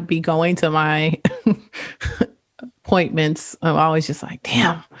when I would be going to my appointments, I'm always just like,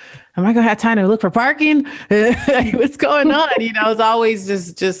 damn, am I gonna have time to look for parking? What's going on? It's always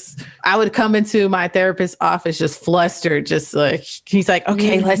just I would come into my therapist's office just flustered, just like, he's like,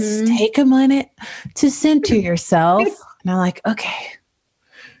 okay, let's take a minute to center yourself. And I'm like, okay.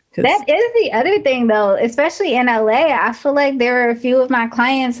 That is the other thing, though, especially in LA. I feel like there were a few of my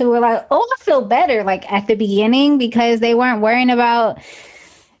clients who were like, oh, I feel better, like at the beginning, because they weren't worrying about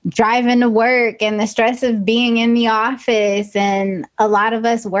driving to work and the stress of being in the office. And a lot of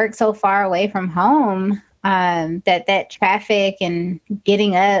us work so far away from home that traffic and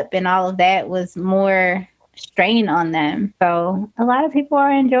getting up and all of that was more strain on them. So a lot of people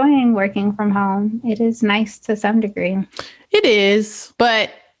are enjoying working from home. It is nice to some degree. It is,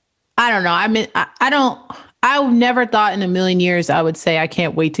 but I don't know. I mean, I never thought in a million years I would say I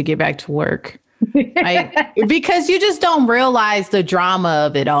can't wait to get back to work. Because you just don't realize the drama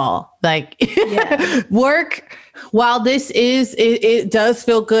of it all. Like work, while it does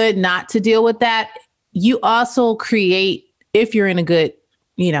feel good not to deal with that. You also create, if you're in a good,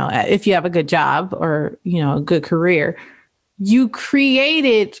 if you have a good job or, a good career, you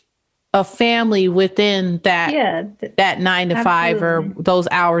created a family within that 9 to 5 or those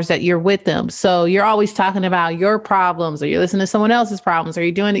hours that you're with them. So you're always talking about your problems, or you're listening to someone else's problems, or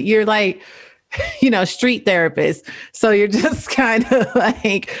you're like, street therapist. So you're just kind of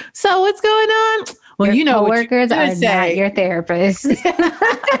like, so what's going on? Well, your coworkers are not your therapists.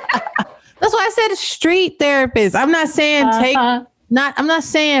 That's why I said street therapist. I'm not saying I'm not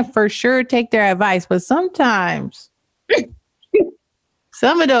saying for sure take their advice, but sometimes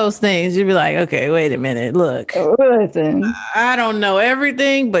some of those things you'd be like, okay, wait a minute. Look, listen, I don't know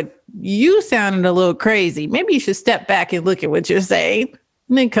everything, but you sounded a little crazy. Maybe you should step back and look at what you're saying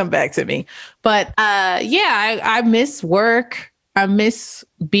and then come back to me. But I miss work. I miss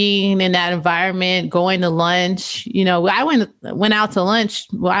being in that environment, going to lunch. I went out to lunch.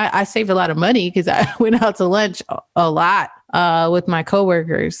 Well, I saved a lot of money because I went out to lunch a lot with my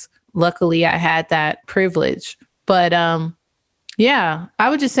coworkers. Luckily, I had that privilege. But I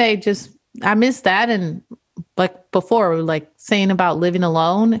would just say I miss that. And like before, like saying about living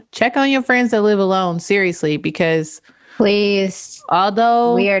alone, check on your friends that live alone, seriously, because please,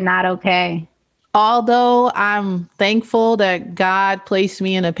 although we are not okay. Although I'm thankful that God placed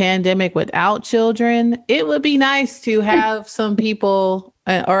me in a pandemic without children, it would be nice to have some people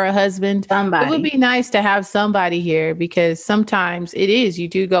or a husband. Somebody. It would be nice to have somebody here, because sometimes you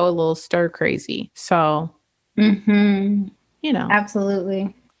do go a little stir crazy. So,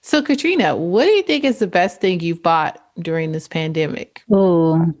 Absolutely. So Katrina, what do you think is the best thing you've bought during this pandemic?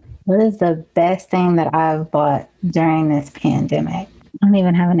 Oh, what is the best thing that I've bought during this pandemic? I don't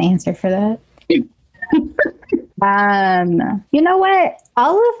even have an answer for that. You know what?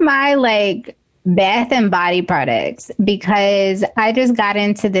 All of my bath and body products, because I just got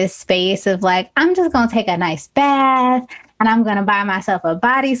into this space of I'm just going to take a nice bath and I'm going to buy myself a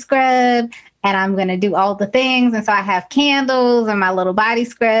body scrub and I'm going to do all the things. And so I have candles and my little body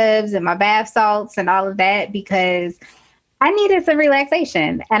scrubs and my bath salts and all of that, because I needed some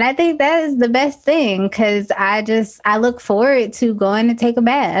relaxation. And I think that is the best thing, because I look forward to going to take a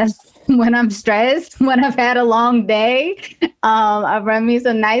bath when I'm stressed, when I've had a long day. I run me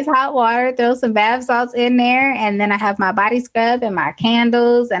some nice hot water, throw some bath salts in there, and then I have my body scrub and my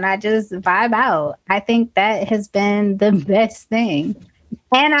candles, and I just vibe out. I think that has been the best thing.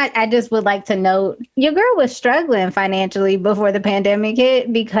 And I just would like to note, your girl was struggling financially before the pandemic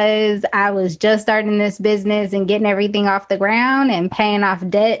hit, because I was just starting this business and getting everything off the ground and paying off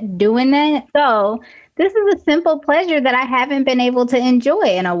debt doing that. So this is a simple pleasure that I haven't been able to enjoy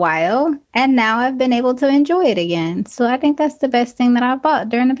in a while. And now I've been able to enjoy it again. So I think that's the best thing that I bought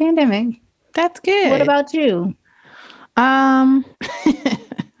during the pandemic. That's good. What about you?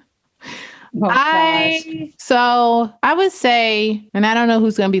 So I would say, and I don't know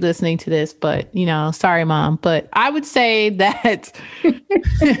who's going to be listening to this, but sorry, Mom, but I would say that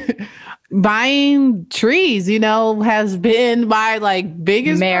buying trees, has been my like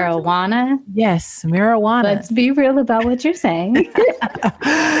biggest marijuana. Yes, marijuana. Let's be real about what you're saying.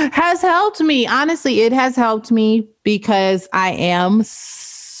 Has helped me. Honestly, it has helped me because I am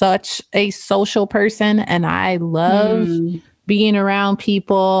such a social person and I love being around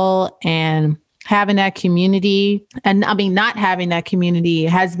people and having that community. And I mean, not having that community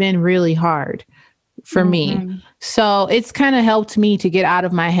has been really hard for me. So it's kind of helped me to get out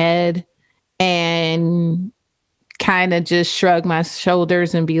of my head and kind of just shrug my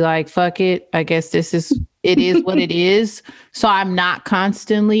shoulders and be like, fuck it. I guess it is what it is. So I'm not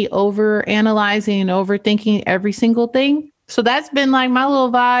constantly over analyzing and overthinking every single thing. So that's been like my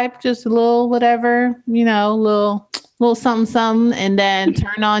little vibe, just a little whatever, little something. And then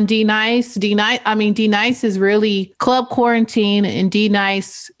turn on D Nice. D Nice is really Club Quarantine and D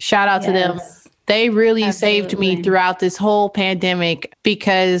Nice. Shout out to them. They really saved me throughout this whole pandemic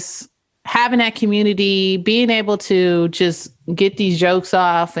because having that community, being able to just get these jokes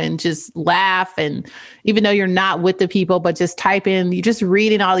off and just laugh. And even though you're not with the people, but just type in, you're just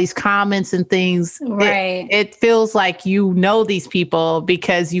reading all these comments and things. Right. It feels like these people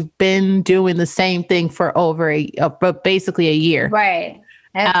because you've been doing the same thing for over basically a year. Right.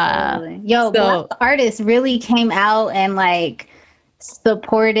 Absolutely. Black artists really came out and like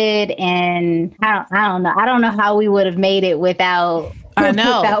supported, and I don't know. I don't know how we would have made it without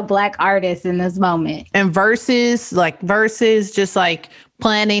Black artists in this moment. And verses, just like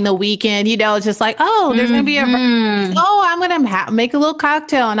planning the weekend, just like, oh, there's going to be I'm going to make a little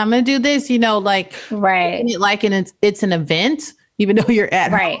cocktail and I'm going to do this, right. It's an event, even though you're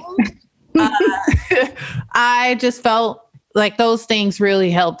at home. I just felt like those things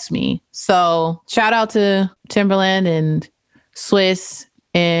really helped me. So shout out to Timberland and Swiss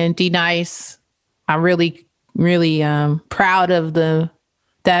and D Nice. I'm really proud of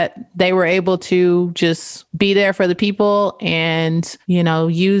that they were able to just be there for the people and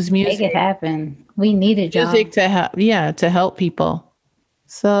use music, make it happen. We needed music to help people.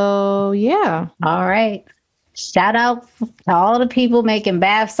 So all right, shout out to all the people making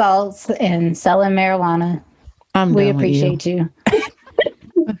bath salts and selling marijuana. We appreciate you.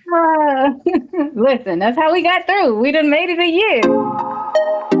 Listen, that's how we got through. We done made it a year.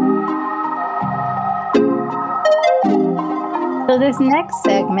 So this next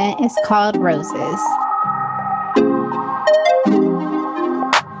segment is called Roses.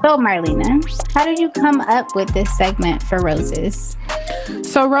 So Marlena, how did you come up with this segment for Roses?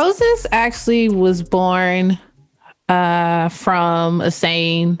 So Roses actually was born from a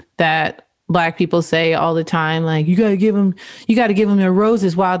saying that Black people say all the time, like, you got to give them their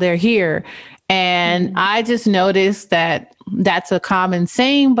roses while they're here. And I just noticed that that's a common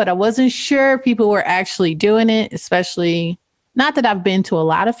saying, but I wasn't sure people were actually doing it, especially not that I've been to a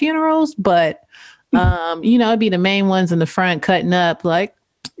lot of funerals, but, it'd be the main ones in the front cutting up like,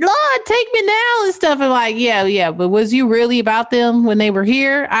 Lord, take me now and stuff. And like, yeah. But was you really about them when they were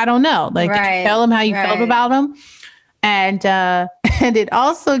here? I don't know. Like, did you tell them how you felt about them? And it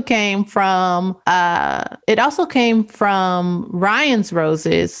also came from Ryan's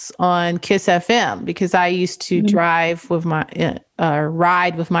Roses on Kiss FM, because I used to drive with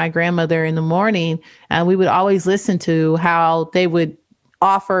ride with my grandmother in the morning, and we would always listen to how they would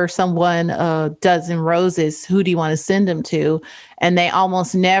offer someone a dozen roses. Who do you want to send them to? And they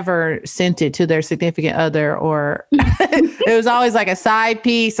almost never sent it to their significant other, or it was always like a side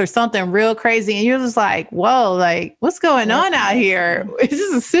piece or something real crazy. And you're just like, whoa, like what's going on out here? This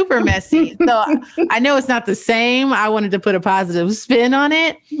is super messy. So I know it's not the same. I wanted to put a positive spin on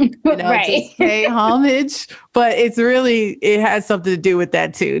it, just pay homage, but it has something to do with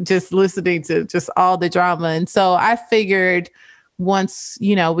that too. Just listening to just all the drama. And so I figured once,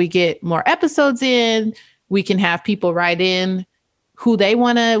 we get more episodes in, we can have people write in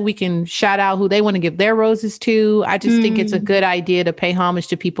we can shout out who they want to give their roses to. I just think it's a good idea to pay homage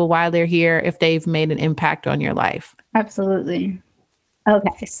to people while they're here if they've made an impact on your life. Absolutely.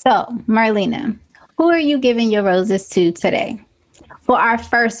 Okay. So Marlena, who are you giving your roses to today for our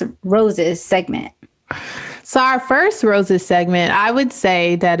first roses segment? So our first roses segment, I would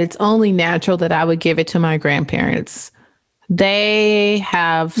say that it's only natural that I would give it to my grandparents. They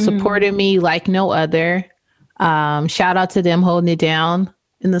have supported me like no other. Shout out to them holding it down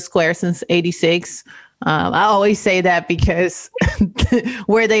in the square since 86. I always say that because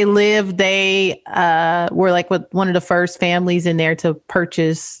where they live, they were like one of the first families in there to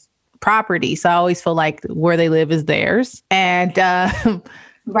purchase property. So I always feel like where they live is theirs. And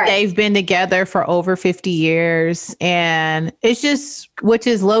they've been together for over 50 years. And it's just, which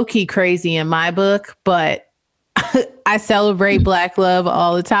is low-key crazy in my book, but I celebrate Black love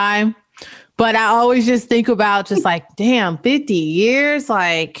all the time. But I always just think about just like, damn, 50 years,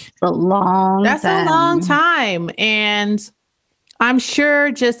 like a long that's time. a long time. And I'm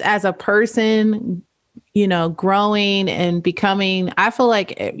sure just as a person, you know, growing and becoming, I feel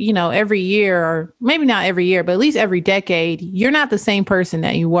like, you know, every year, or maybe not every year, but at least every decade, you're not the same person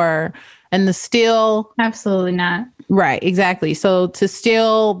that you were. And the still. Absolutely not. Right, exactly. So to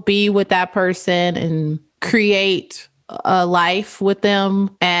still be with that person and create a life with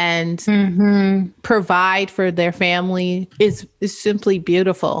them and provide for their family is simply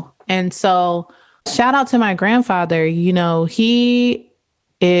beautiful. And so shout out to my grandfather. You know, he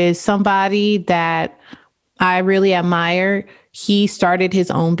is somebody that I really admire. He started his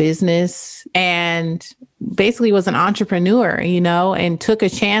own business and basically was an entrepreneur, you know, and took a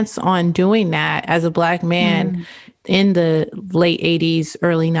chance on doing that as a Black man in the late 80s,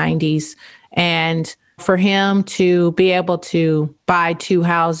 early 90s. And for him to be able to buy 2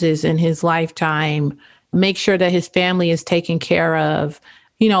 houses in his lifetime, make sure that his family is taken care of,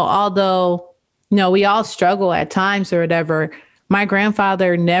 you know, although, you know, we all struggle at times or whatever, my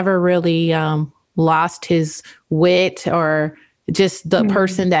grandfather never really lost his wit or just the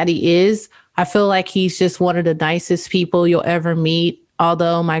person that he is. I feel like he's just one of the nicest people you'll ever meet.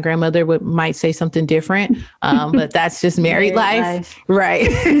 Although my grandmother might say something different, but that's just married life. Right?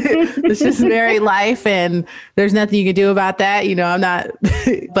 It's just married life, and there's nothing you can do about that. You know, I'm not.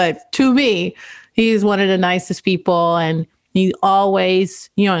 But to me, he's one of the nicest people, and he always,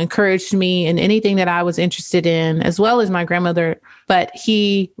 you know, encouraged me in anything that I was interested in, as well as my grandmother. But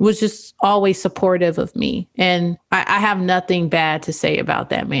he was just always supportive of me. And I have nothing bad to say about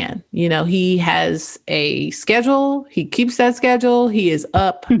that man. You know, he has a schedule. He keeps that schedule. He is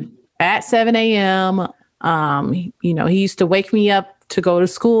up at 7 a.m. You know, he used to wake me up to go to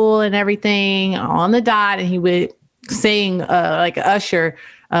school and everything on the dot. And he would sing like Usher,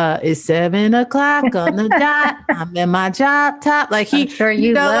 it's 7 o'clock on the dot. I'm in my job top. Like he, I'm sure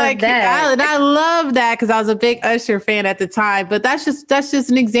you know, love like that. I love that because I was a big Usher fan at the time. But that's just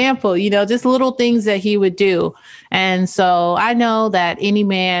an example, you know, just little things that he would do. And so I know that any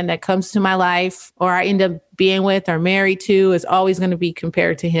man that comes to my life or I end up being with or married to is always going to be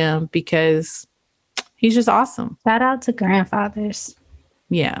compared to him because he's just awesome. Shout out to grandfathers.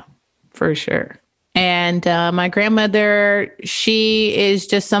 Yeah, for sure. And my grandmother, she is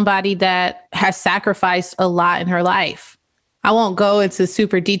just somebody that has sacrificed a lot in her life. I won't go into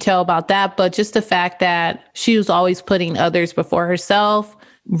super detail about that, but just the fact that she was always putting others before herself,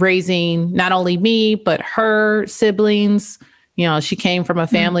 raising not only me, but her siblings. You know, she came from a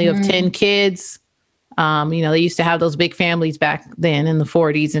family of 10 kids. You know, they used to have those big families back then in the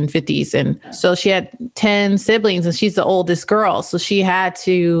 40s and 50s. And so she had 10 siblings and she's the oldest girl. So she had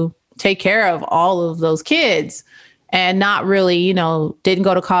to take care of all of those kids and not really, you know, didn't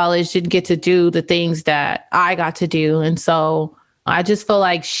go to college, didn't get to do the things that I got to do. And so I just feel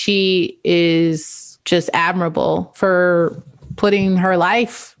like she is just admirable for putting her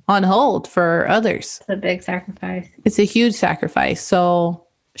life on hold for others. It's a big sacrifice. It's a huge sacrifice. So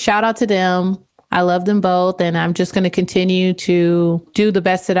shout out to them. I love them both. And I'm just going to continue to do the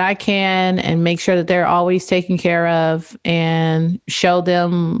best that I can and make sure that they're always taken care of and show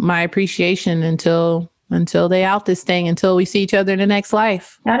them my appreciation until they out this thing, until we see each other in the next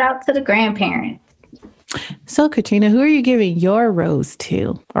life. Shout out to the grandparents. So Katrina, who are you giving your rose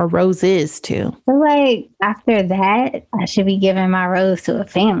to or roses to? I feel like after that, I should be giving my rose to a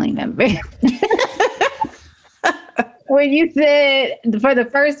family member. When you said for the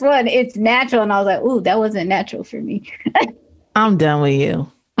first one, it's natural. And I was like, ooh, that wasn't natural for me. I'm done with you.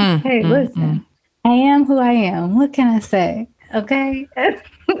 Hey, listen, I am who I am. What can I say? Okay.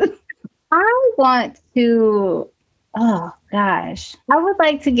 I want to, oh gosh, I would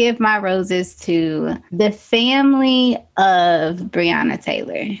like to give my roses to the family of Breonna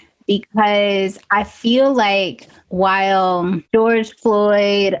Taylor. Because I feel like while George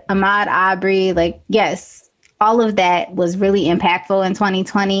Floyd, Ahmaud Arbery, like, yes, all of that was really impactful in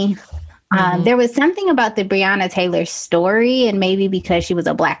 2020. There was something about the Breonna Taylor story, and maybe because she was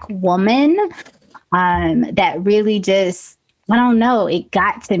a Black woman, that really just, I don't know, it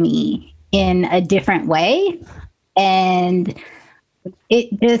got to me in a different way. And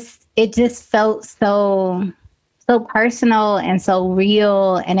it just felt so personal and so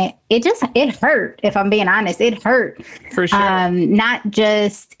real. And it hurt, if I'm being honest, it hurt. For sure. Not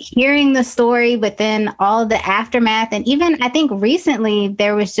just hearing the story, but then all the aftermath. And even I think recently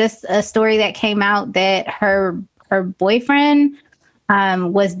there was just a story that came out that her boyfriend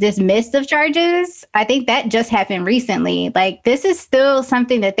was dismissed of charges. I think that just happened recently. Like, this is still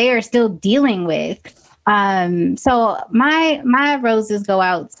something that they are still dealing with. So my roses go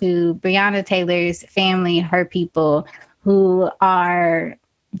out to Breonna Taylor's family, her people, who are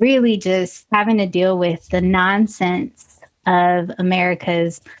really just having to deal with the nonsense of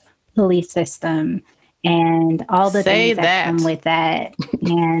America's police system and all the things that come with that,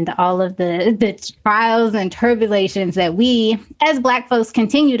 and all of the trials and tribulations that we as Black folks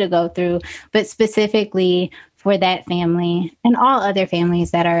continue to go through, but specifically for that family and all other families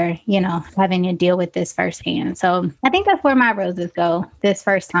that are, having to deal with this firsthand. So I think that's where my roses go this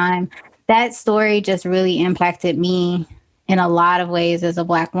first time. That story just really impacted me in a lot of ways as a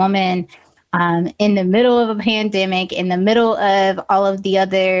Black woman, in the middle of a pandemic, in the middle of all of the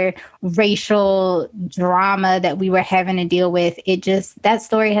other racial drama that we were having to deal with. That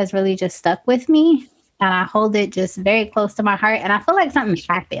story has really just stuck with me, and I hold it just very close to my heart. And I feel like something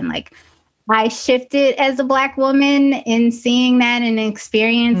happened. Like, I shifted as a Black woman in seeing that and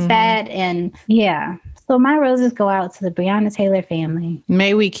experience that. And yeah, so my roses go out to the Breonna Taylor family.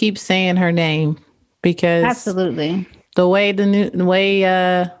 May we keep saying her name, because absolutely the way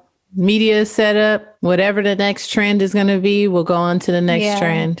media is set up, whatever the next trend is going to be, we'll go on to the next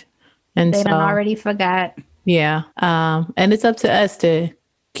trend. And they already forgot. Yeah. And it's up to us to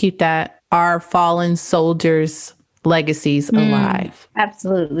keep our fallen soldiers' legacies alive.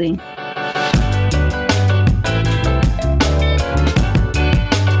 Absolutely.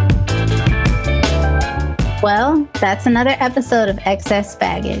 Well, that's another episode of Excess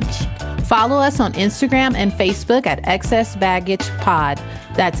Baggage. Follow us on Instagram and Facebook at Excess Baggage Pod.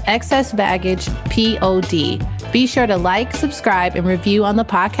 That's Excess Baggage POD. Be sure to like, subscribe, and review on the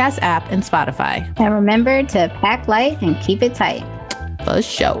podcast app and Spotify. And remember to pack light and keep it tight. For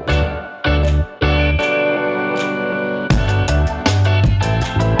sure.